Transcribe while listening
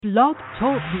Blog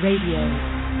Talk Radio.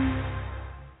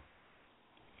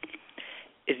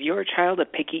 Is your child a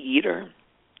picky eater?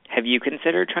 Have you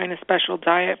considered trying a special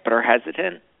diet but are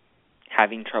hesitant?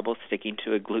 Having trouble sticking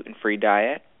to a gluten-free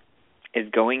diet? Is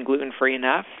going gluten-free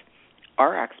enough?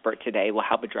 Our expert today will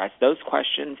help address those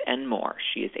questions and more.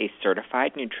 She is a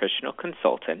certified nutritional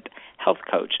consultant, health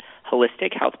coach,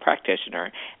 holistic health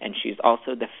practitioner, and she's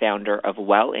also the founder of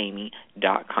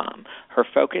WellAmy.com. Her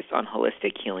focus on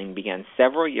holistic healing began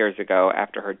several years ago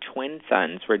after her twin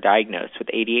sons were diagnosed with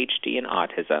ADHD and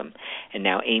Autism, and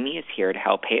now Amy is here to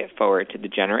help pay it forward to the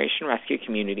Generation Rescue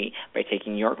community by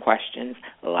taking your questions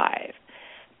live.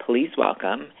 Please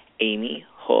welcome Amy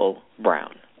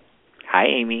Hull-Brown. Hi,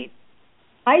 Amy.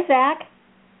 Hi, Zach.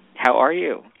 How are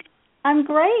you? I'm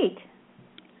great.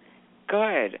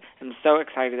 Good. I'm so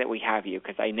excited that we have you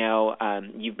because I know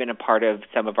you've been a part of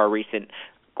some of our recent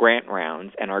grant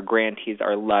rounds, and our grantees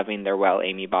are loving their Well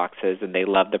Amy boxes, and they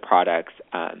love the products,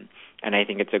 and I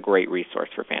think it's a great resource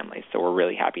for families, so we're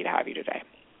really happy to have you today.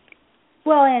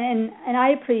 Well, and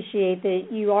I appreciate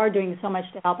that you are doing so much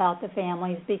to help out the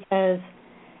families because,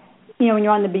 you know, when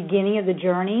you're on the beginning of the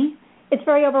journey, it's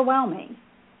very overwhelming.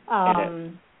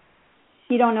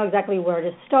 You don't know exactly where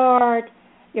to start.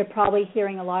 You're probably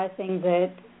hearing a lot of things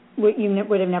that you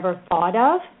would have never thought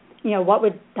of. You know, what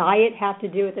would diet have to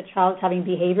do with a child that's having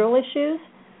behavioral issues?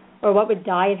 Or what would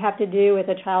diet have to do with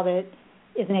a child that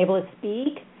isn't able to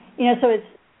speak? You know, so it's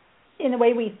in the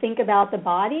way we think about the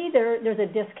body, there's a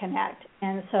disconnect.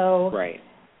 And so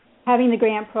having the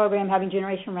grant program, having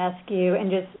Generation Rescue, and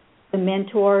just the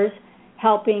mentors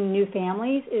helping new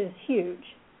families is huge.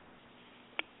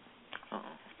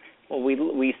 Well,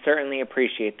 we certainly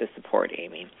appreciate the support,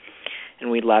 Amy, and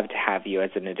we'd love to have you as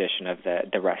an addition of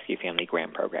the Rescue Family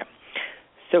Grant Program.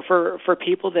 So for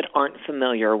people that aren't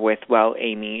familiar with Well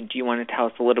Amy, do you want to tell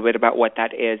us a little bit about what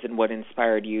that is and what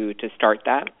inspired you to start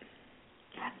that?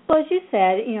 Well, as you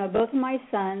said, you know, both of my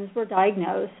sons were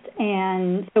diagnosed,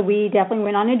 and so we definitely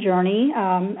went on a journey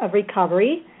of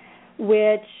recovery,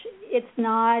 which it's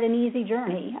not an easy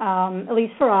journey. At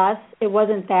least for us, it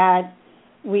wasn't that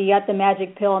we got the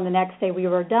magic pill and the next day we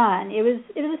were done. It was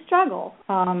a struggle.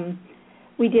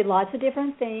 We did lots of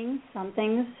different things. Some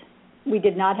things we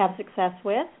did not have success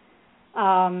with.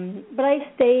 But I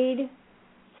stayed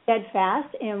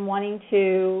steadfast in wanting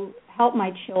to help my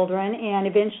children and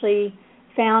eventually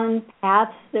found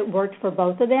paths that worked for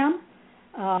both of them.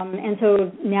 And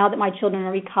so now that my children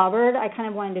are recovered, I kind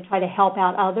of wanted to try to help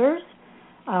out others.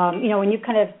 You know, when you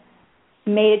kind of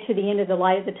made it to the end of the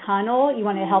light of the tunnel, you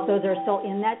want to help those that are still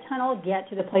in that tunnel get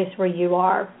to the place where you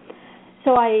are.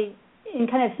 So in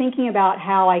kind of thinking about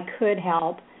how I could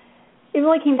help, it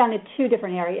really came down to two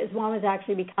different areas. One was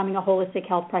actually becoming a holistic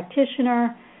health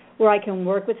practitioner where I can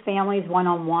work with families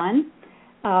one-on-one.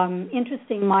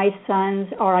 Interesting, my sons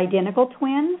are identical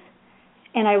twins,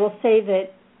 and I will say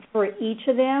that for each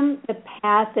of them, the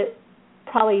path that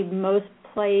probably most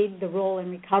played the role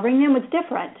in recovering them was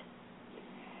different.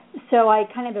 So I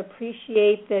kind of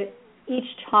appreciate that each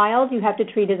child you have to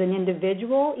treat as an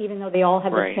individual, even though they all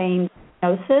have the same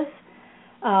diagnosis.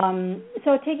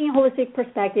 So taking a holistic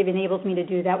perspective enables me to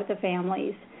do that with the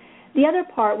families. The other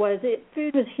part was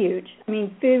food was huge. I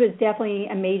mean, food was definitely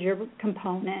a major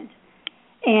component.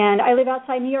 And I live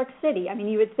outside New York City. I mean,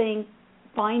 you would think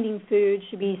finding food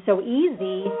should be so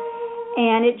easy,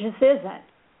 and it just isn't.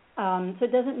 So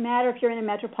it doesn't matter if you're in a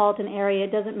metropolitan area.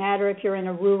 It doesn't matter if you're in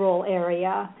a rural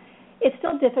area. It's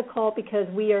still difficult because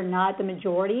we are not the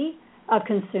majority of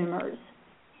consumers.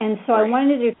 And so I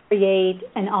wanted to create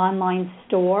an online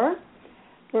store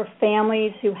where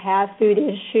families who have food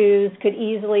issues could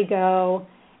easily go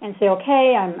and say,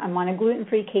 okay, I'm on a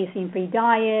gluten-free, casein-free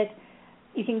diet.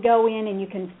 You can go in and you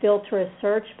can filter a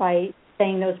search by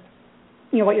saying those,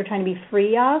 you know, what you're trying to be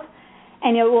free of,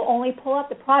 and it will only pull up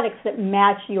the products that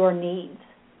match your needs.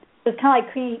 So it's kind of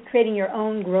like creating your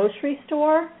own grocery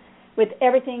store with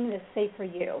everything that's safe for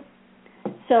you.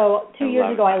 So 2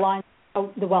 years ago, I launched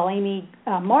the Well Amy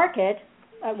market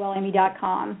at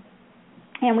WellAmy.com,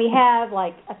 and we have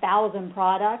like 1,000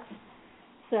 products.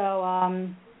 So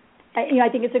I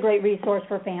think it's a great resource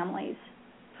for families.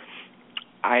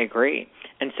 I agree.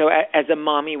 And so as a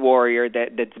mommy warrior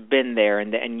that's been there,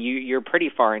 and you're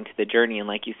pretty far into the journey, and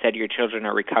like you said, your children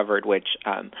are recovered, which,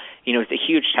 you know, is a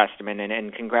huge testament,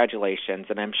 and congratulations.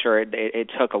 And I'm sure it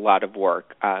took a lot of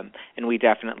work, and we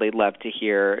definitely love to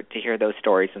hear those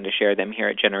stories and to share them here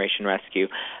at Generation Rescue.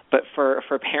 But for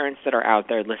parents that are out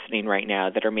there listening right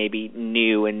now that are maybe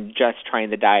new and just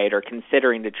trying the diet or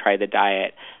considering to try the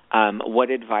diet, what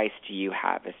advice do you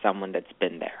have as someone that's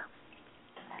been there?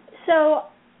 So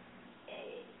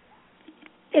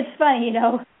it's funny, you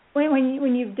know,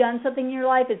 when you've done something in your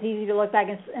life, it's easy to look back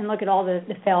and look at all the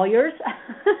failures.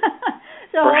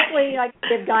 So hopefully I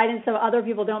can give guidance so other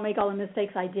people don't make all the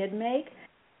mistakes I did make.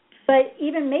 But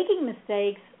even making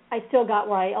mistakes, I still got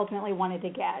where I ultimately wanted to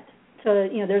get. So,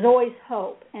 there's always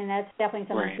hope, and that's definitely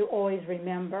something to always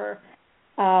remember.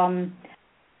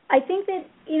 I think that,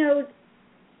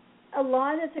 a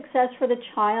lot of the success for the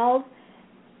child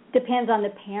depends on the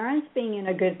parents being in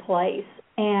a good place.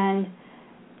 And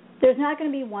there's not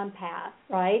going to be one path,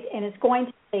 right? And it's going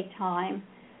to take time.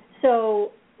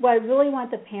 So what I really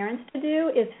want the parents to do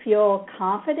is feel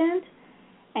confident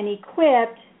and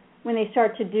equipped when they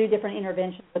start to do different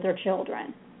interventions with their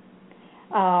children.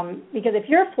 Because if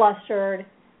you're flustered,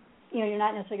 you're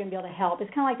not necessarily going to be able to help.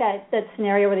 It's kind of like that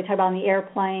scenario where they talk about on the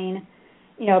airplane,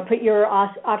 put your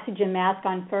oxygen mask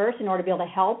on first in order to be able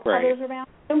to help others around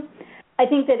you. I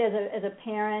think that as a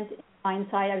parent, in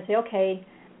hindsight, I would say, okay,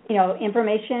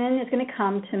 information is going to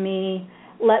come to me.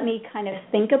 Let me kind of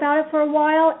think about it for a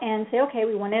while and say, okay,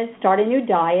 we want to start a new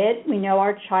diet. We know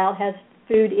our child has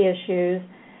food issues.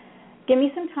 Give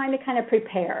me some time to kind of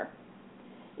prepare.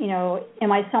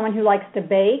 Am I someone who likes to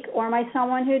bake, or am I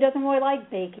someone who doesn't really like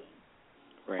baking?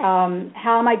 Right.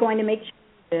 How am I going to make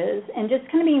changes? And just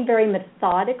kind of being very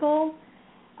methodical,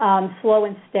 slow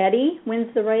and steady wins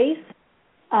the race.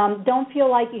 Don't feel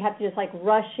like you have to just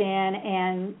rush in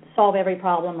and solve every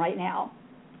problem right now.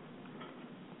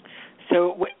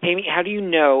 So, Amy, how do you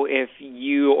know if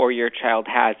you or your child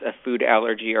has a food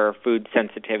allergy or a food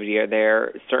sensitivity? Are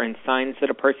there certain signs that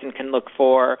a person can look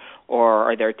for, or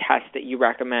are there tests that you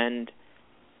recommend?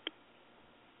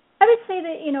 I would say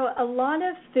that, a lot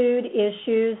of food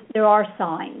issues, there are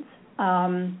signs.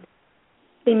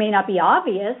 They may not be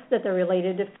obvious that they're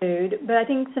related to food, but I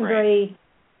think some very,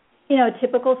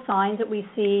 typical signs that we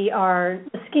see are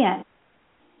the skin.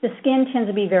 The skin tends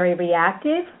to be very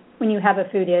reactive when you have a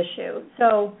food issue.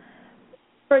 So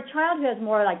for a child who has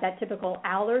more like that typical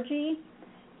allergy,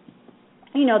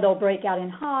 they'll break out in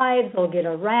hives, they'll get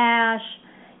a rash.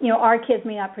 Our kids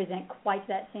may not present quite to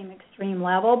that same extreme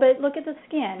level, but look at the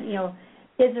skin.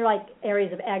 Kids are like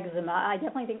areas of eczema. I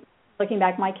definitely think, looking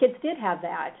back, my kids did have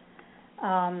that.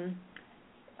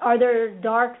 Are there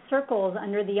dark circles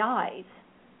under the eyes?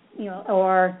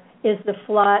 Or is the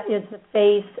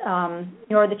face,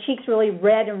 or the cheeks really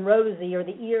red and rosy, or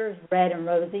the ears red and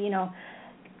rosy?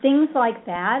 Things like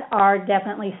that are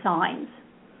definitely signs.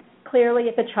 Clearly,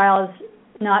 if a child's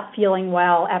not feeling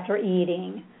well after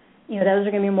eating, those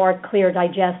are going to be more clear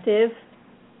digestive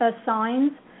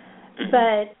signs.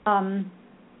 But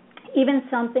even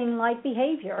something like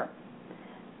behavior.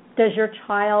 Does your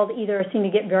child either seem to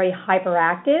get very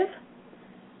hyperactive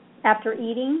after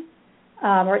eating,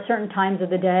 or at certain times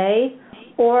of the day,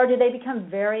 or do they become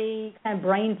very kind of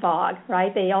brain fog,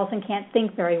 right? They also can't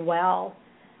think very well,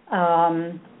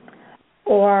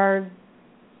 or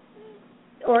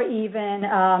even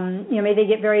maybe they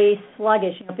get very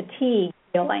sluggish, fatigue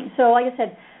feeling. So, like I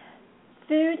said,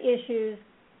 food issues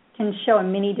can show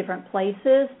in many different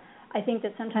places. I think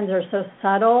that sometimes they're so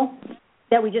subtle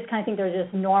that we just kind of think they're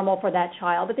just normal for that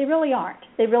child, but they really aren't.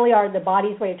 They really are the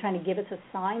body's way of trying to give us a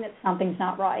sign that something's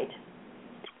not right.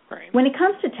 Right. When it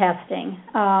comes to testing,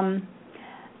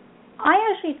 I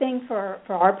actually think for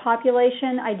our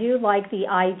population, I do like the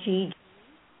IgG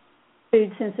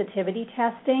food sensitivity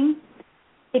testing.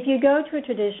 If you go to a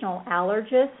traditional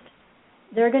allergist,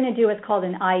 they're going to do what's called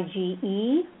an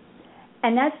IgE,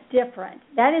 and that's different.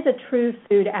 That is a true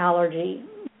food allergy.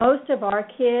 Most of our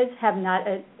kids have not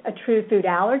a true food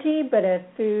allergy, but a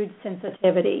food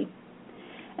sensitivity.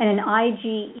 And an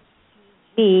IgE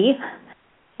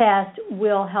test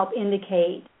will help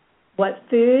indicate what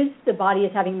foods the body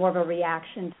is having more of a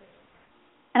reaction to.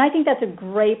 And I think that's a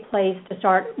great place to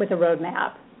start with a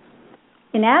roadmap.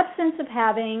 In absence of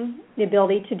having the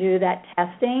ability to do that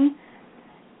testing,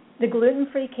 the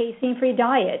gluten-free, casein-free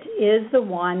diet is the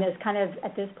one that's kind of,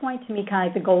 at this point, to me, kind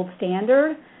of like the gold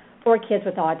standard for kids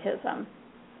with autism.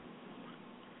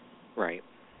 Right.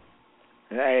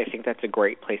 I think that's a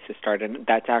great place to start, and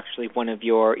that's actually one of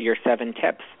your 7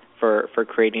 tips for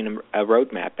creating a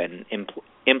roadmap and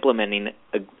implementing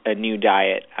a new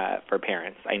diet for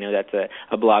parents. I know that's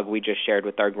a blog we just shared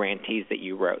with our grantees that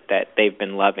you wrote that they've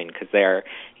been loving because they're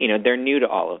new to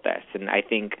all of this, and I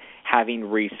think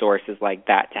having resources like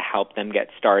that to help them get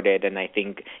started, and I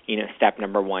think step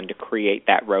number 1 to create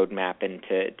that roadmap and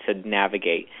to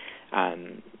navigate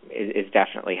is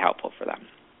definitely helpful for them.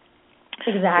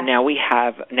 Exactly. Now we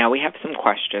have some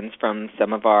questions from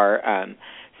some of our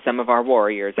some of our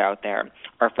warriors out there.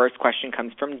 Our first question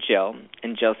comes from Jill,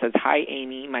 and Jill says, "Hi,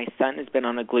 Amy. My son has been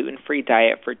on a gluten-free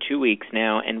diet for 2 weeks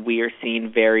now, and we are seeing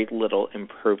very little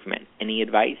improvement. Any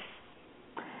advice?"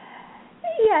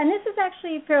 Yeah, and this is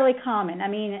actually fairly common. I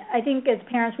mean, I think as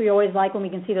parents we always like when we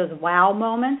can see those wow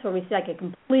moments where we see like a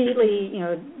completely,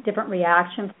 different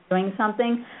reaction from doing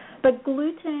something. But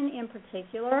gluten in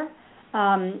particular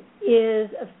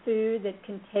is a food that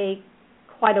can take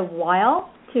quite a while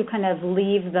to kind of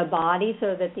leave the body,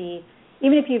 so that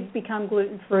even if you've become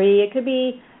gluten-free, it could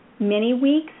be many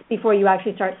weeks before you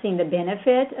actually start seeing the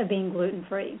benefit of being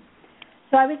gluten-free.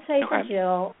 So I would say for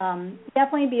Jill,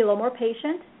 definitely be a little more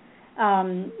patient.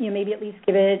 Maybe at least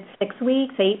give it 6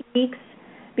 weeks, 8 weeks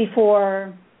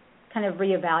before kind of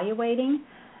reevaluating.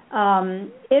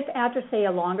 If after, say,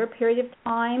 a longer period of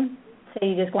time, say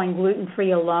you're just going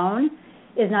gluten-free alone,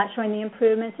 is not showing the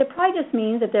improvements, it probably just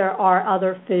means that there are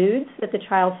other foods that the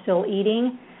child's still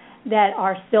eating that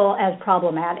are still as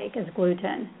problematic as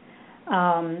gluten.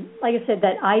 Like I said,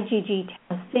 that IgG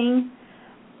testing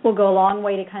will go a long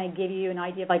way to kind of give you an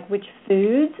idea of like which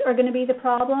foods are going to be the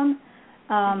problem.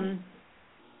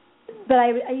 But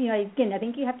I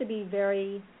think you have to be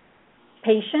very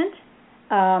patient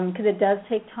because it does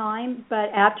take time. But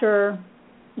after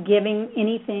giving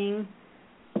anything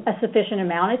a sufficient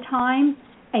amount of time,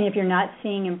 and if you're not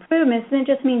seeing improvements, then it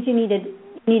just means you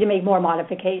need to make more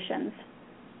modifications.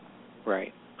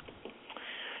 Right.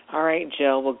 All right,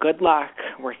 Jill. Well, good luck.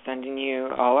 We're sending you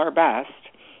all our best.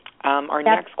 Our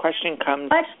next question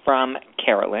comes from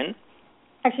Carolyn.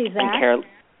 Actually, Zach.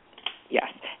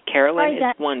 Yes. Carolyn is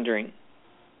wondering,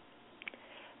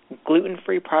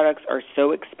 gluten-free products are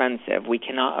so expensive. We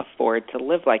cannot afford to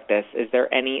live like this. Is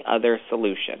there any other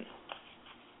solution?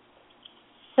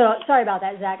 So, sorry about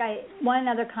that, Zach. One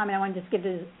other comment I want to just give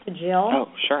to Jill. Oh,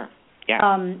 sure. Yeah.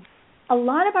 A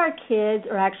lot of our kids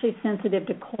are actually sensitive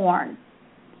to corn.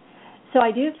 So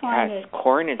I do find that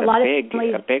corn is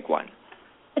a big one.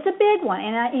 It's a big one,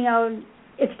 and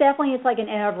it's like an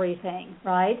everything,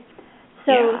 right?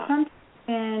 So sometimes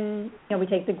when we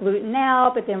take the gluten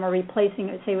out, but then we're replacing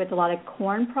it, say, with a lot of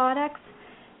corn products,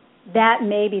 that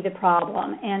may be the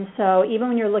problem. And so even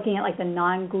when you're looking at like the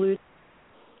non-gluten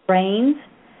grains,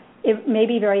 it may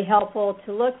be very helpful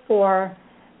to look for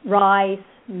rice,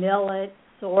 millet,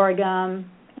 sorghum,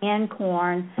 and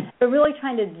corn, but really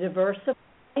trying to diversify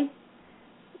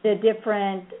the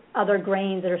different other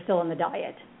grains that are still in the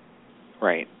diet.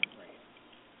 Right.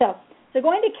 So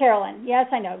going to Carolyn, yes,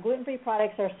 I know, gluten-free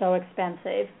products are so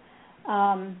expensive.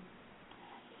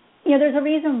 There's a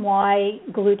reason why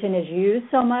gluten is used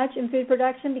so much in food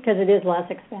production, because it is less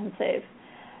expensive.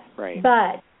 Right.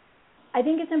 But I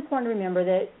think it's important to remember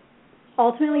that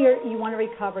ultimately you want to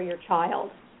recover your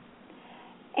child.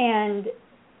 And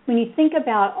when you think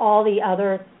about all the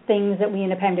other things that we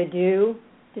end up having to do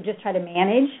to just try to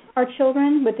manage our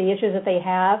children with the issues that they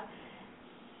have,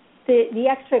 the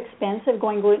extra expense of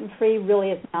going gluten-free really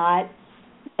is not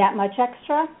that much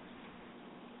extra.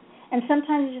 And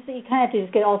sometimes you kind of have to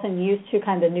just get all of a sudden used to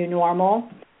kind of the new normal.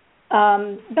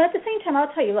 But at the same time,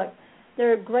 I'll tell you, look,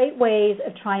 there are great ways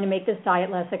of trying to make this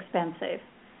diet less expensive.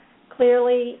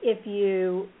 Clearly, if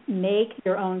you make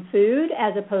your own food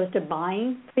as opposed to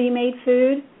buying pre-made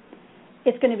food,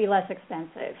 it's going to be less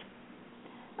expensive.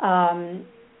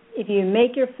 If you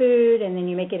make your food and then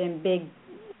you make it in big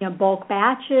bulk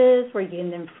batches where you can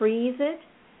then freeze it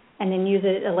and then use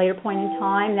it at a later point in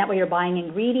time, that way you're buying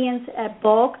ingredients at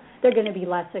bulk, they're going to be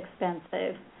less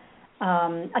expensive.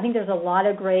 I think there's a lot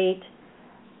of great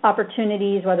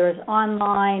opportunities, whether it's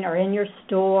online or in your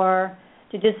store,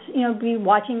 to just be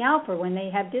watching out for when they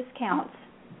have discounts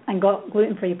on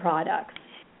gluten-free products.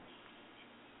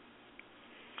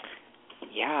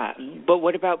 Yeah, but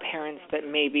what about parents that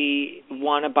maybe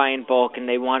want to buy in bulk and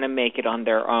they want to make it on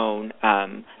their own,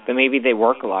 but maybe they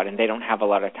work a lot and they don't have a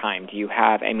lot of time? Is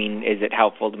it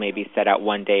helpful to maybe set out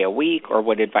one day a week, or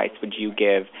what advice would you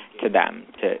give to them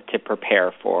to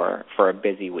prepare for a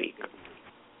busy week?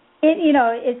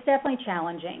 It's definitely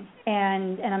challenging,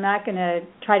 and I'm not going to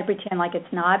try to pretend like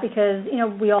it's not, because,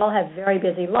 we all have very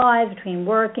busy lives between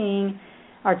working,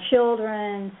 our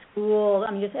children, school,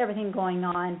 just everything going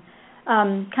on.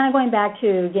 Kind of going back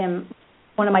to, again,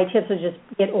 one of my tips is just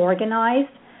get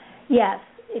organized. Yes,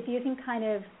 if you can kind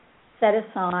of set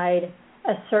aside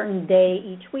a certain day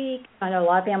each week. I know a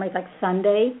lot of families like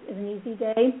Sunday is an easy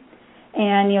day.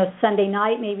 And, Sunday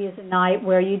night maybe is a night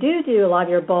where you do a lot of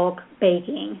your bulk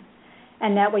baking.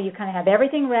 And that way you kind of have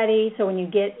everything ready, so when you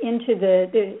get into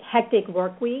the hectic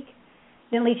work week,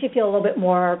 then at least you feel a little bit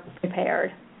more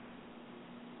prepared.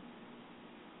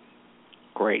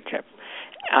 Great tip.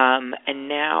 And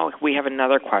now we have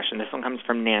another question. This one comes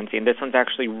from Nancy, and this one's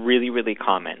actually really, really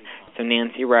common. So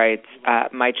Nancy writes,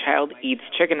 my child eats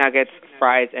chicken nuggets,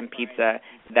 fries, and pizza.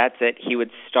 That's it. He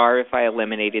would starve if I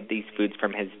eliminated these foods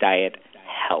from his diet.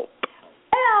 Help.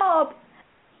 Help!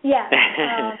 Yes.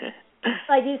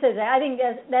 Like you said, I think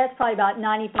that's probably about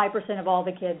 95% of all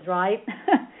the kids, right?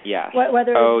 Yes.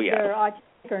 Whether they're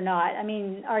autistic or not. I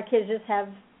mean, our kids just have,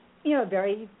 a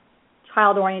very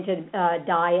child-oriented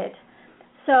diet.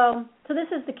 So this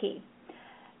is the key.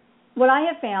 What I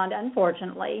have found,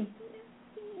 unfortunately,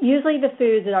 usually the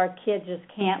foods that our kids just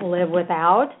can't live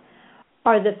without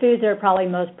are the foods that are probably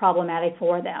most problematic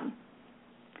for them.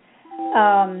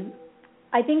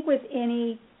 I think with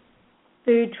any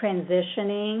food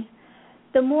transitioning,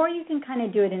 the more you can kind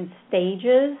of do it in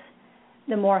stages,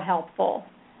 the more helpful.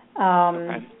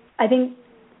 Okay. I think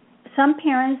some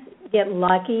parents get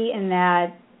lucky in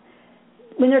that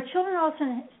when their children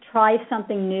also try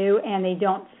something new and they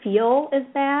don't feel as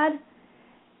bad,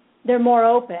 they're more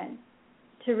open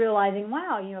to realizing,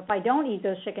 wow, if I don't eat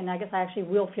those chicken nuggets, I actually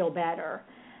will feel better.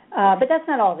 But that's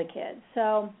not all the kids.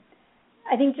 So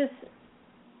I think just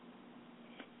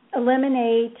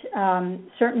eliminate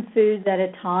certain foods at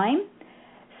a time.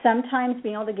 Sometimes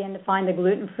being able to find the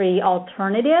gluten-free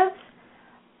alternatives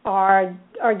are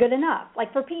good enough,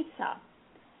 like for pizza.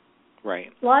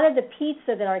 Right. A lot of the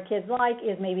pizza that our kids like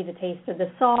is maybe the taste of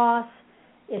the sauce,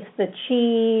 it's the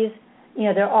cheese.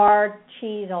 There are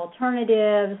cheese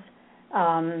alternatives.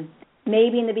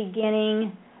 Maybe in the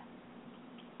beginning,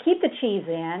 keep the cheese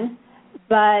in,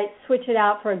 but switch it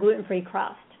out for a gluten-free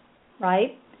crust,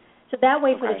 right? So that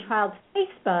way for the child's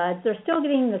taste buds, they're still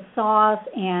getting the sauce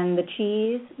and the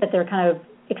cheese that they're kind of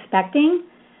expecting,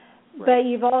 but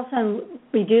you've also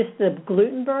reduced the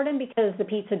gluten burden because the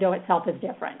pizza dough itself is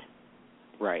different.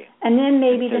 Right. And then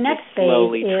maybe so the next just phase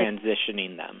slowly is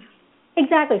transitioning them.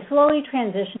 Exactly, slowly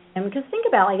transitioning them. Because think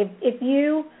about if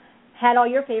you had all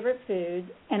your favorite foods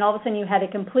and all of a sudden you had to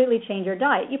completely change your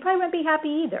diet, you probably wouldn't be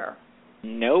happy either.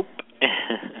 Nope.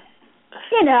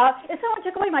 If someone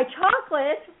took away my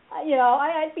chocolate,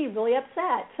 I'd be really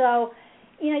upset. So,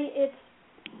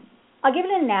 I'll give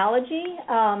an analogy,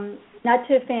 not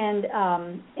to offend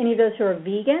any of those who are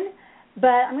vegan, but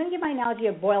I'm going to give my analogy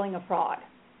of boiling a frog.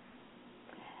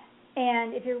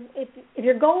 And if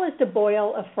your goal is to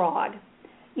boil a frog,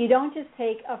 you don't just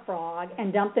take a frog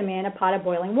and dump them in a pot of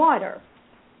boiling water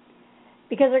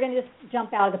because they're going to just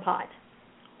jump out of the pot.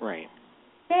 Right.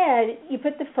 Instead, you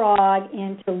put the frog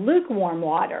into lukewarm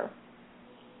water,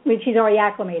 which he's already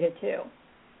acclimated to.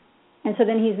 And so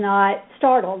then he's not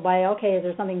startled by, okay, is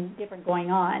there something different going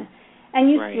on?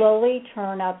 And you slowly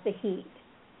turn up the heat.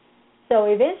 So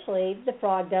eventually the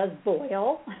frog does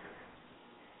boil.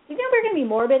 You know we're going to be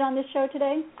morbid on this show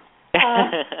today?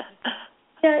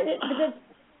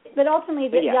 But ultimately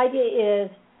the idea is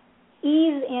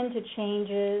ease into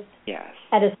changes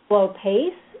at a slow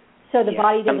pace so the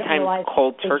body doesn't realize. Sometimes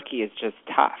cold turkey is just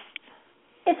tough.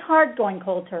 It's hard going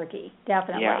cold turkey,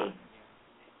 definitely. Yeah.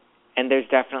 And there's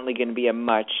definitely going to be a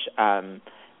much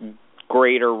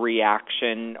greater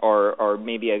reaction or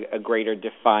maybe a greater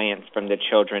defiance from the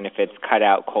children if it's cut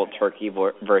out cold turkey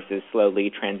versus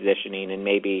slowly transitioning. And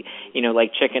maybe,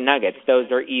 like chicken nuggets, those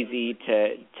are easy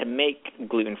to make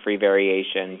gluten-free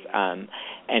variations.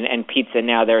 And pizza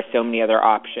now, there are so many other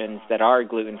options that are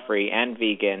gluten-free and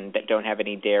vegan that don't have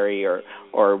any dairy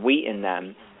or wheat in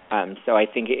them. So I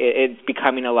think it's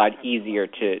becoming a lot easier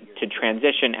to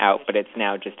transition out, but it's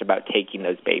now just about taking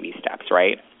those baby steps,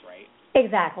 right?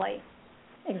 Exactly.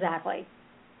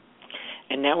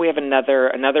 And now we have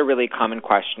another really common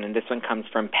question, and this one comes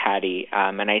from Patty.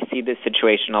 And I see this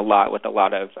situation a lot with a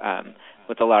lot of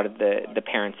the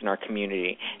parents in our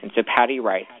community. And so Patty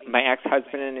writes, my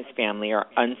ex-husband and his family are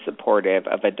unsupportive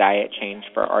of a diet change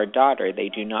for our daughter. They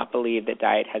do not believe that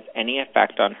diet has any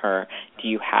effect on her. Do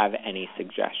you have any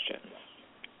suggestions?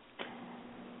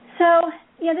 So,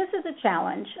 this is a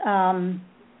challenge.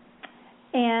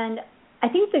 And I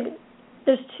think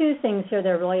there's two things here that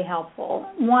are really helpful.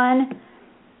 One,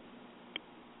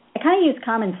 I kind of use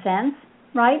common sense,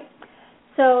 right?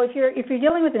 So if you're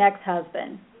dealing with an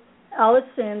ex-husband, I'll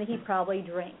assume that he probably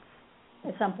drinks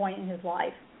at some point in his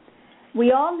life.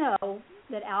 We all know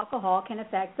that alcohol can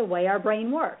affect the way our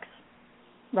brain works,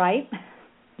 right?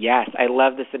 Yes, I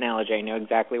love this analogy. I know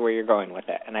exactly where you're going with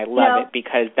it, and I love it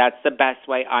because that's the best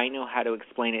way I know how to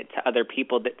explain it to other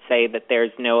people that say that there's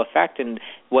no effect in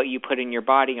what you put in your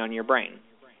body on your brain.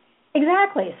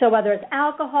 Exactly. So whether it's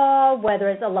alcohol, whether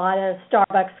it's a lot of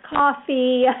Starbucks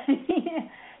coffee,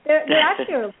 there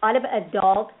actually are a lot of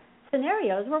adult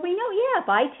scenarios where we know, if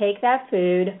I take that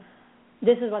food,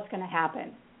 this is what's going to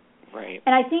happen. Right.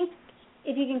 And I think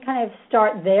if you can kind of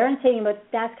start there and say, but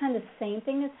that's kind of the same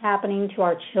thing that's happening to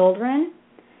our children.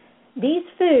 These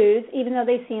foods, even though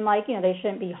they seem like, they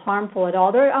shouldn't be harmful at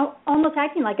all, they're almost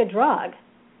acting like a drug.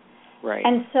 Right.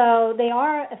 And so they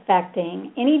are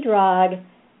affecting, any drug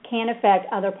can affect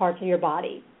other parts of your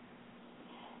body,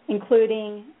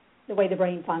 including the way the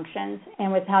brain functions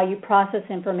and with how you process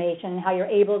information and how you're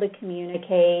able to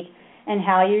communicate and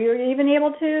how you're even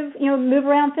able to, move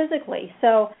around physically.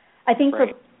 So I think for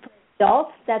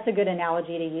adults, that's a good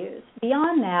analogy to use.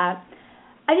 Beyond that,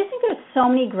 I just think there's so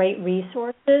many great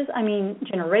resources. I mean,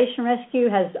 Generation Rescue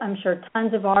has, I'm sure,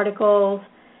 tons of articles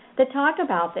that talk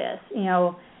about this,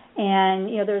 and,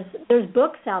 there's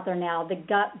books out there now, The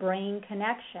Gut-Brain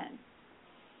Connection,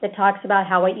 that talks about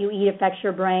how what you eat affects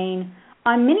your brain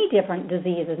on many different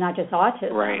diseases, not just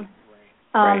autism. Right.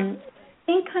 I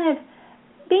think kind of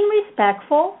being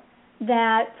respectful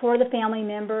that for the family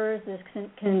members, this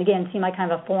can again seem like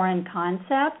kind of a foreign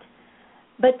concept,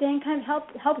 but then kind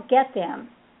of help get them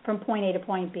from point A to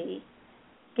point B.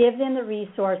 Give them the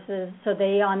resources so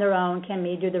they on their own can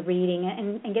maybe do the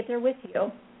reading and get there with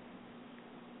you.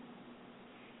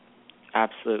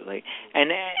 Absolutely.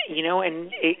 And,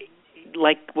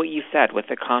 like what you said, with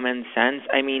the common sense,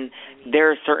 I mean,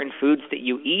 there are certain foods that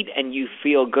you eat and you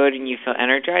feel good and you feel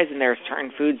energized, and there are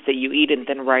certain foods that you eat and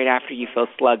then right after you feel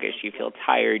sluggish, you feel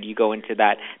tired, you go into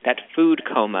that food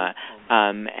coma.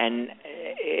 And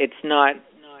it's not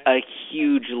a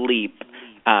huge leap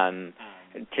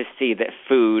to see that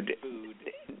food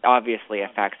obviously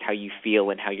affects how you feel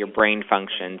and how your brain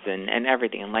functions and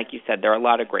everything. And like you said, there are a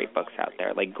lot of great books out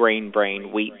there, like Grain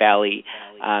Brain, Wheat Belly.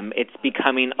 It's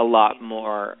becoming a lot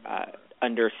more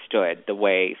understood the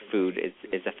way food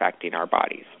is affecting our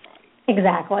bodies.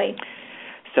 Exactly.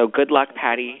 So good luck,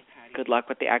 Patty. Good luck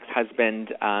with the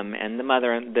ex-husband and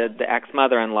the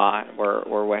ex-mother-in-law.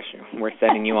 We're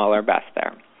sending you all our best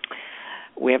there.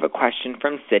 We have a question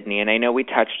from Sydney, and I know we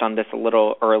touched on this a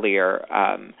little earlier,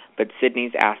 but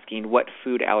Sydney's asking, what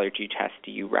food allergy test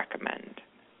do you recommend?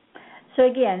 So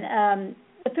again,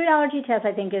 the food allergy test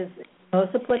I think is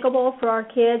most applicable for our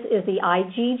kids is the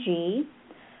IgG.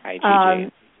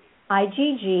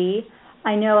 IgG.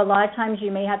 I know a lot of times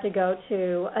you may have to go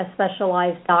to a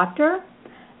specialized doctor.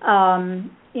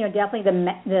 Definitely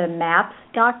the MAPS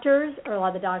doctors, or a lot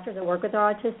of the doctors that work with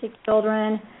our autistic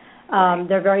children.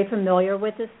 They're very familiar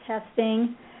with this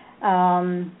testing.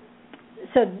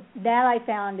 So that I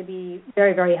found to be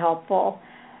very, very helpful.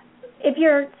 If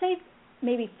you're, say,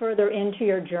 maybe further into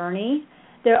your journey,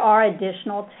 there are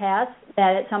additional tests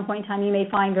that at some point in time you may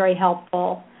find very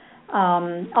helpful.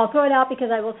 I'll throw it out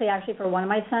because I will say actually for one of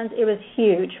my sons, it was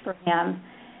huge for him.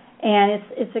 And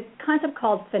it's a concept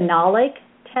called phenolic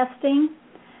testing.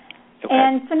 Okay.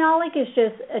 And phenolic is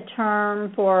just a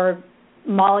term for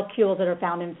molecules that are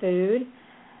found in food,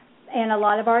 and a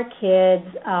lot of our kids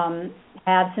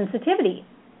have sensitivity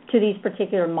to these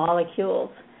particular molecules.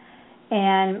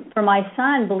 And for my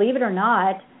son, believe it or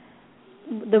not,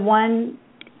 the one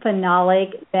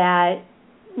phenolic that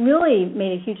really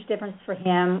made a huge difference for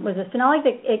him was a phenolic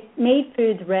that it made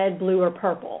foods red, blue, or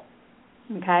purple.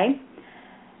 Okay?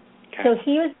 So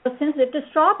he was sensitive to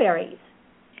strawberries,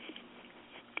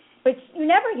 which you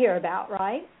never hear about,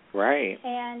 right? Right.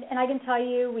 And I can tell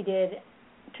you, we did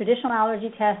traditional allergy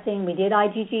testing, we did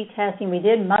IgG testing, we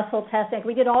did muscle testing,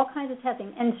 we did all kinds of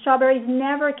testing, and strawberries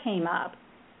never came up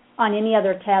on any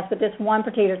other test, but this one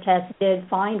particular test did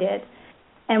find it.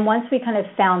 And once we kind of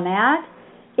found that,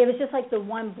 it was just like the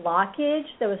one blockage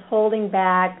that was holding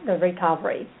back the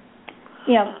recovery.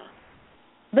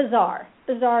 Bizarre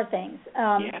things.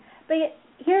 But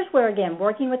here's where, again,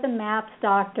 working with a MAPS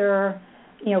doctor,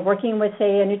 working with,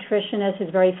 say, a nutritionist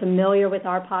who's very familiar with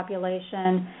our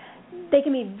population, they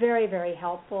can be very, very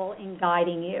helpful in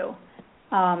guiding you.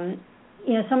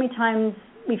 So many times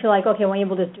we feel like, okay, we're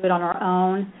able to do it on our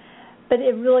own, but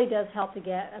it really does help to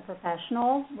get a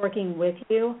professional working with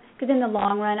you, because in the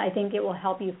long run, I think it will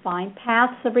help you find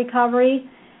paths of recovery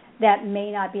that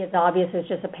may not be as obvious as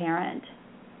just a parent.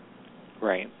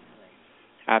 Right.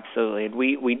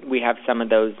 Absolutely. We have some of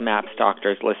those MAPS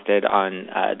doctors listed on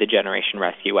the Generation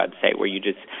Rescue website, where you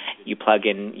plug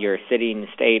in your city and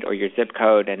state or your zip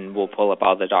code, and we'll pull up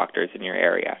all the doctors in your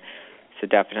area. So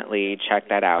definitely check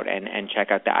that out and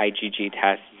check out the IgG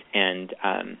tests and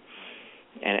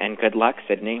good luck,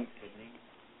 Sydney.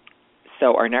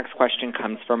 So our next question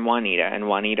comes from Juanita, and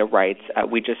Juanita writes,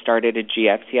 we just started a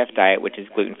GAPSTM diet, which is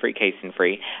gluten-free,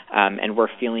 casein-free, and we're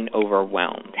feeling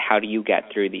overwhelmed. How do you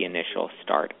get through the initial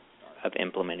start of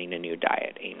implementing a new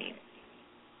diet, Amy?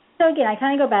 So again, I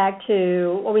kind of go back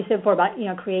to what we said before about,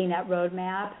 creating that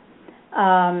roadmap.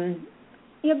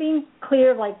 being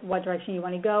clear of like what direction you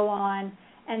want to go on,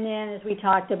 and then as we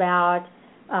talked about,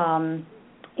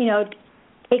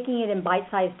 taking it in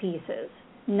bite-sized pieces,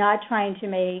 not trying to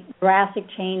make drastic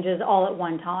changes all at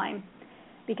one time.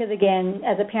 Because, again,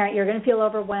 as a parent, you're going to feel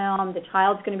overwhelmed. The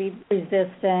child's going to be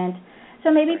resistant.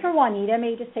 So maybe for Juanita,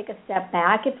 maybe just take a step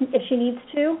back if she needs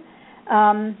to.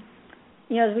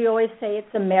 As we always say,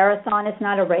 it's a marathon. It's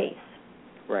not a race.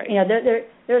 Right.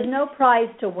 There's no prize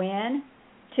to win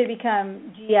to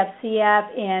become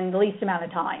GFCF in the least amount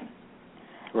of time.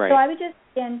 Right. So I would just,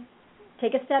 again,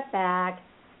 take a step back,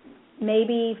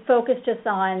 maybe focus just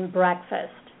on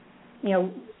breakfast.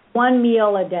 One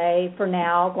meal a day for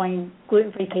now, going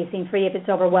gluten-free, casein-free if it's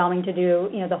overwhelming to do,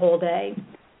 the whole day.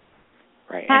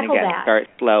 Right. Tackle and again, that. Start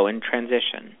slow and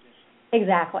transition.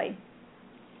 Exactly.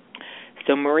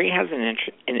 So Marie has an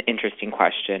interesting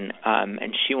question,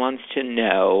 and she wants to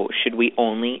know, should we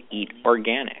only eat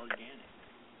organic?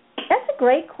 That's a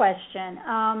great question.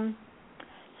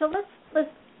 So let's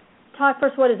talk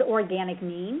first, what does organic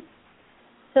mean?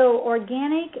 So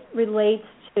organic relates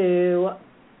to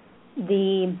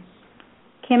the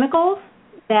chemicals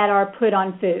that are put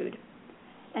on food.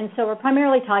 And so we're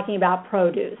primarily talking about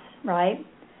produce, right?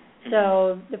 Mm-hmm.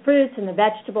 So the fruits and the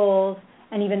vegetables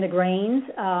and even the grains,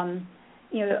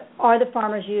 are the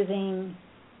farmers using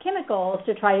chemicals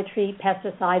to try to treat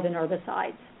pesticides and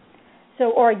herbicides?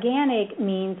 So organic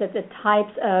means that the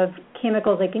types of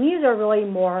chemicals they can use are really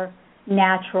more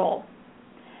natural.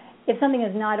 If something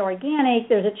is not organic,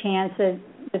 there's a chance that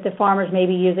the farmers may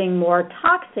be using more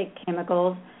toxic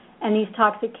chemicals, and these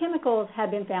toxic chemicals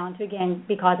have been found to, again,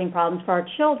 be causing problems for our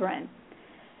children.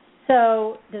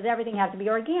 So does everything have to be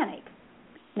organic?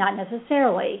 Not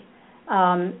necessarily.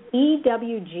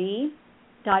 EWG.org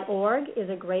is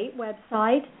a great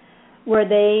website where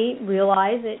they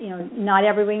realize that, not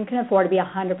everyone can afford to be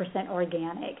 100%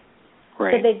 organic.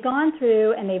 Right. So they've gone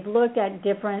through and they've looked at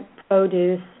different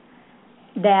produce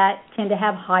that tend to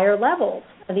have higher levels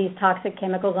of these toxic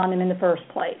chemicals on them in the first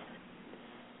place.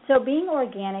 So being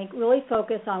organic, really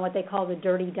focus on what they call the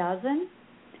dirty dozen.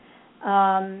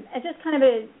 It's just kind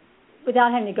of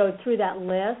without having to go through that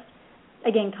list,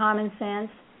 again, common sense.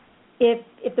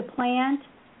 If the plant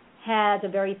has a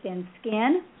very thin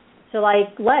skin, so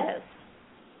like lettuce,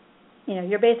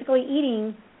 you're basically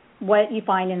eating what you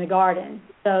find in the garden.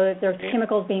 So if there's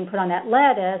chemicals being put on that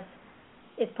lettuce,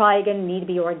 it's probably going to need to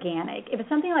be organic. If it's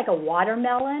something like a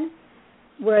watermelon,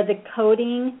 where the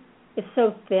coating is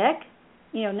so thick,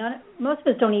 most of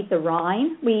us don't eat the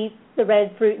rind. We eat the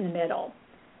red fruit in the middle.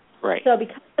 Right. So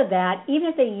because of that, even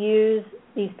if they use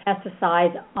these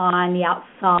pesticides on the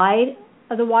outside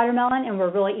of the watermelon and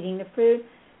we're really eating the fruit,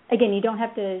 again, you don't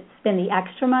have to spend the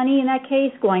extra money in that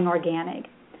case going organic.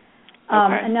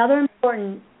 Okay. Another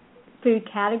important food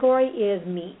category is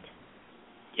meat.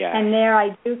 Yeah. And there I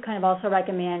do kind of also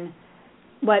recommend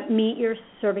what meat you're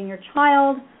serving your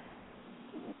child.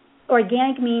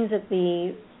 Organic means that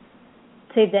the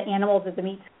animals that the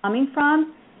meat's coming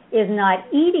from is not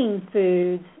eating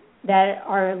foods that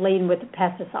are laden with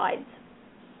pesticides.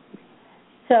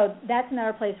 So that's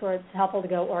another place where it's helpful to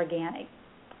go organic.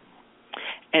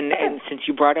 And since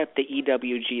you brought up the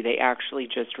EWG, they actually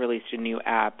just released a new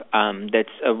app that's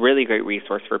a really great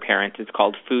resource for parents. It's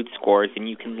called Food Scores, and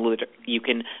you can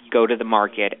go to the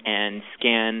market and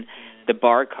scan the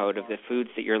barcode of the foods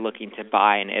that you're looking to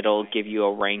buy, and it'll give you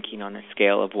a ranking on a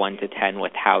scale of 1 to 10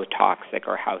 with how toxic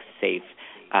or how safe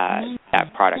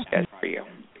that product is for you.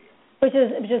 Which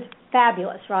is just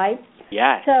fabulous, right?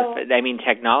 Yes. So,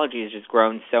 technology has just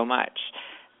grown so much.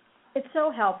 It's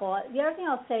so helpful. The other thing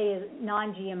I'll say is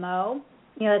non-GMO.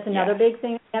 That's another big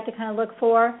thing you have to kind of look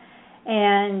for.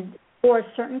 And for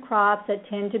certain crops that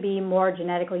tend to be more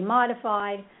genetically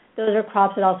modified, those are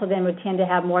crops that also then would tend to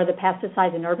have more of the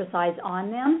pesticides and herbicides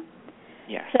on them.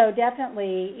 Yes. So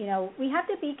definitely, we have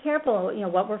to be careful,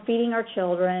 what we're feeding our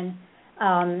children.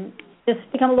 Just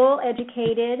become a little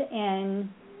educated, and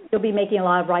you'll be making a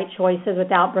lot of right choices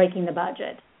without breaking the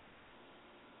budget.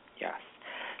 Yes.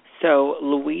 So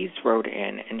Louise wrote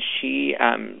in, and she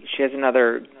has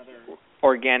another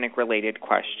organic-related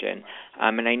question.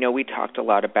 And I know we talked a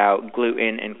lot about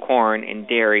gluten and corn and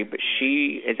dairy, but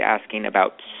she is asking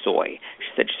about soy. She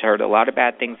said she's heard a lot of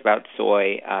bad things about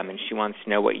soy, and she wants to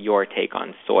know what your take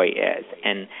on soy is.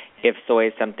 And if soy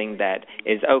is something that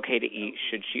is okay to eat,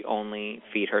 should she only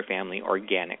feed her family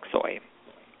organic soy?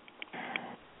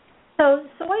 So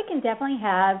soy can definitely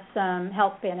have some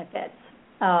health benefits.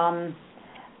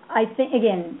 I think,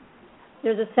 again,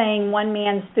 there's a saying, one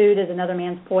man's food is another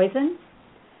man's poison.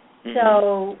 Mm-hmm.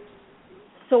 So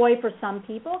soy for some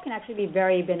people can actually be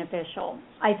very beneficial.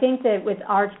 I think that with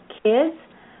our kids,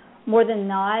 more than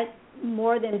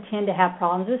tend to have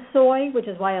problems with soy, which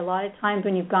is why a lot of times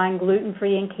when you've gone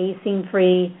gluten-free and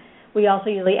casein-free, we also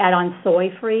usually add on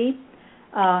soy-free.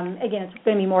 Again, it's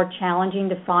going to be more challenging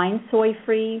to find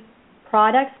soy-free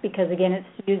products because, again, it's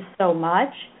used so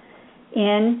much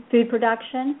in food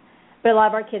production. But a lot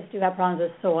of our kids do have problems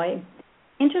with soy.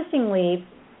 Interestingly,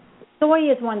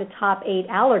 soy is one of the top 8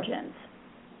 allergens.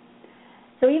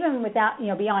 So even without,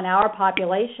 beyond our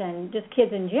population, just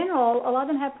kids in general, a lot of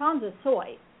them have problems with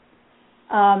soy.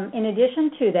 In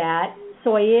addition to that,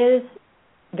 soy is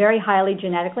very highly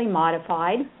genetically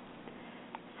modified.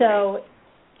 So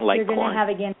you're going to have,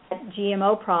 again, that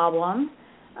GMO problem.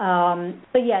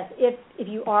 But yes, if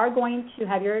you are going to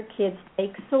have your kids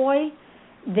take soy,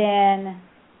 then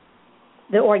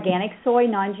the organic soy,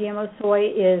 non-GMO soy,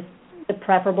 is the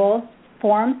preferable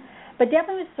form. But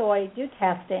definitely with soy, do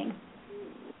testing.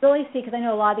 Really see, because I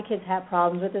know a lot of the kids have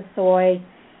problems with the soy.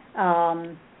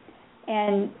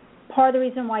 And part of the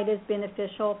reason why it is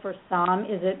beneficial for some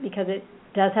is because it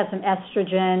does have some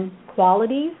estrogen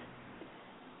qualities.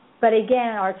 But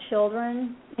again, our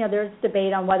children, there's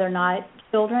debate on whether or not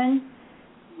children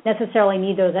necessarily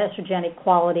need those estrogenic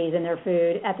qualities in their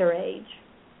food at their age.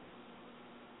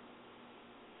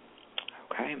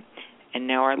 Okay. And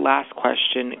now our last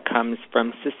question comes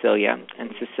from Cecilia.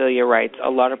 And Cecilia writes, a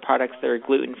lot of products that are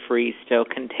gluten-free still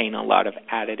contain a lot of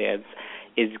additives.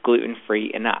 Is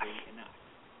gluten-free enough?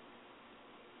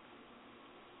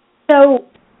 So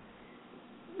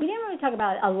we didn't really talk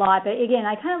about it a lot, but again,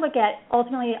 I kind of look at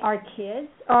ultimately our kids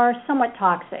are somewhat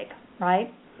toxic, right?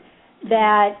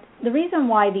 That the reason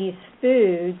why these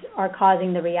foods are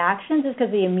causing the reactions is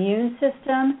because the immune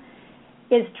system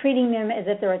is treating them as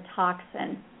if they're a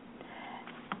toxin.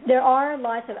 There are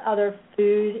lots of other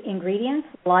food ingredients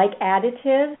like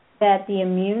additives that the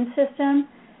immune system,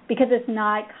 because it's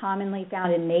not commonly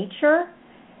found in nature,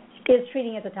 is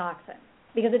treating as a toxin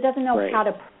because it doesn't know how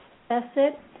to process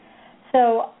it.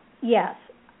 So, yes,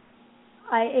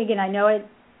 I know it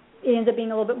ends up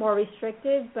being a little bit more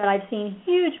restrictive, but I've seen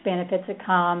huge benefits that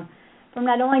come from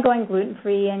not only going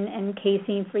gluten-free and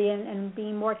casein-free and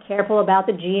being more careful about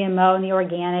the GMO and the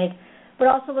organic, but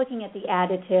also looking at the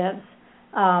additives,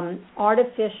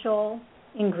 artificial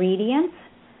ingredients,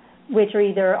 which are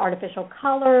either artificial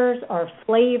colors or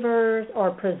flavors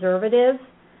or preservatives,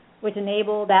 which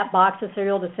enable that box of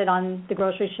cereal to sit on the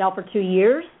grocery shelf for 2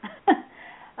 years.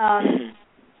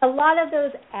 A lot of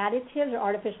those additives or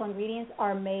artificial ingredients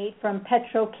are made from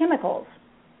petrochemicals.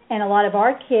 And a lot of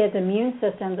our kids' immune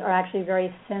systems are actually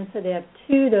very sensitive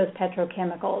to those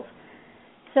petrochemicals.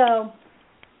 So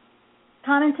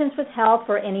common sense with health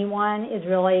for anyone is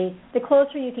really the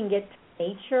closer you can get to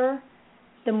nature,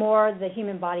 the more the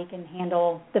human body can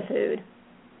handle the food.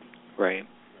 Right.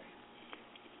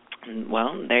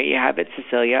 Well, there you have it,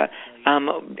 Cecilia.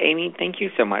 Amy, thank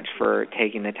you so much for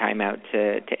taking the time out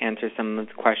to answer some of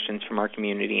the questions from our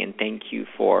community, and thank you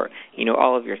for,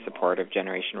 all of your support of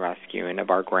Generation Rescue and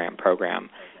of our grant program.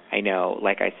 I know,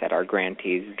 like I said, our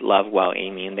grantees love Well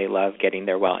Amy, and they love getting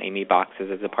their Well Amy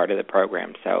boxes as a part of the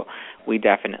program. So we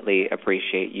definitely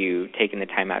appreciate you taking the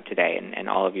time out today and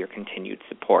all of your continued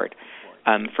support.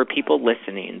 For people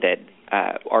listening that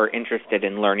are interested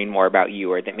in learning more about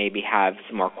you or that maybe have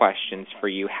some more questions for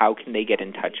you, how can they get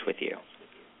in touch with you?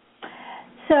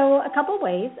 So a couple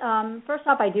ways. First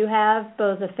off, I do have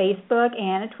both a Facebook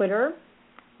and a Twitter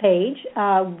page.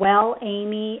 Well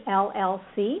Amy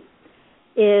LLC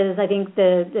is, I think,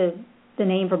 the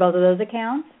name for both of those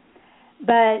accounts.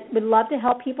 But we'd love to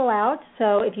help people out.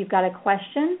 So if you've got a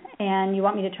question and you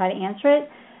want me to try to answer it,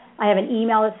 I have an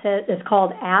email that's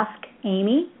called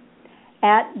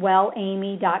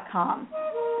askamy@wellamy.com.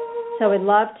 So we'd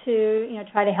love to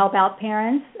try to help out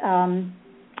parents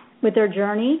with their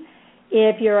journey.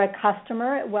 If you're a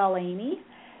customer at Well Amy,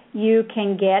 you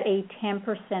can get a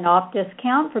 10% off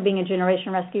discount for being a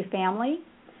Generation Rescue family,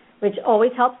 which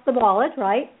always helps the wallet,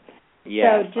 right?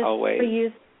 Yes, so just always.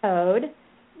 Use code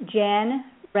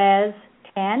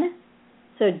GENRES10,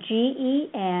 so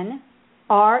GENRES,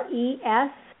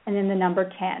 and then the number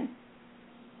 10.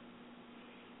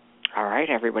 All right,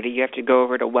 everybody, you have to go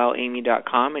over to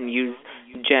wellamy.com and use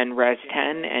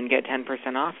GenRes10 and get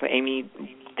 10% off. Amy,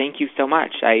 thank you so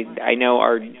much. I know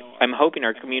I'm hoping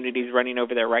our community is running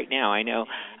over there right now. I know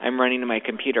I'm running to my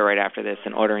computer right after this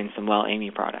and ordering some Well Amy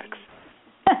products.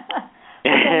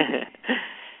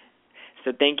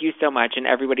 So thank you so much. And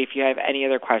everybody, if you have any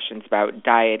other questions about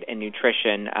diet and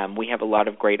nutrition, we have a lot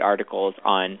of great articles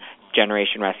on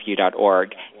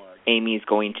generationrescue.org. Amy's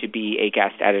going to be a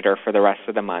guest editor for the rest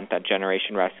of the month at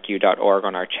generationrescue.org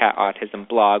on our Chat Autism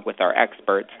blog with our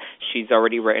experts. She's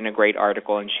already written a great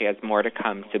article, and she has more to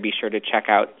come, so be sure to check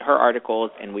out her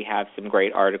articles, and we have some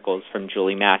great articles from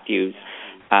Julie Matthews.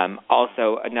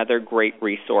 Also, another great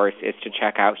resource is to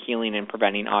check out Healing and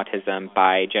Preventing Autism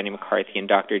by Jenny McCarthy and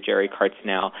Dr. Jerry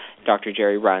Kartznell. Dr.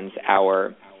 Jerry runs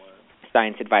our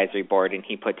Science Advisory Board, and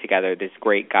he put together this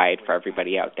great guide for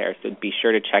everybody out there, so be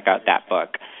sure to check out that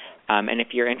book. And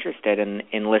if you're interested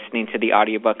in listening to the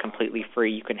audiobook completely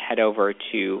free, you can head over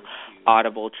to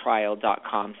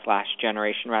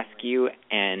audibletrial.com/generationrescue,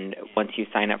 and once you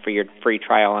sign up for your free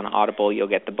trial on Audible, you'll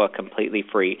get the book completely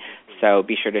free. So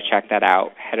be sure to check that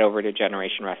out. Head over to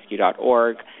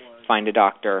generationrescue.org, find a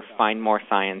doctor, find more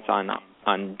science on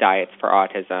diets for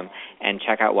autism, and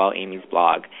check out Well Amy's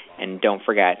blog. And don't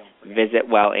forget, visit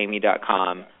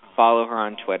wellamy.com, follow her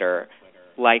on Twitter,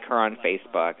 like her on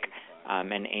Facebook.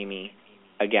 And Amy,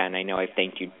 again, I know I've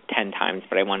thanked you 10 times,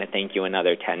 but I want to thank you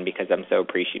another 10 because I'm so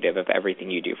appreciative of everything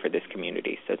you do for this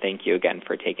community. So thank you again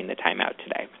for taking the time out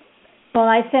today. Well,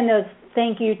 I send those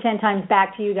thank you 10 times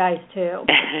back to you guys, too.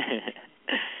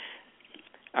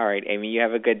 All right, Amy, you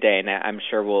have a good day, and I'm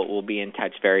sure we'll be in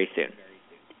touch very soon.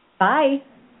 Bye.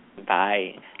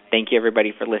 Bye. Thank you,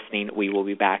 everybody, for listening. We will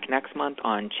be back next month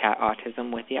on Chat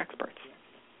Autism with the Experts.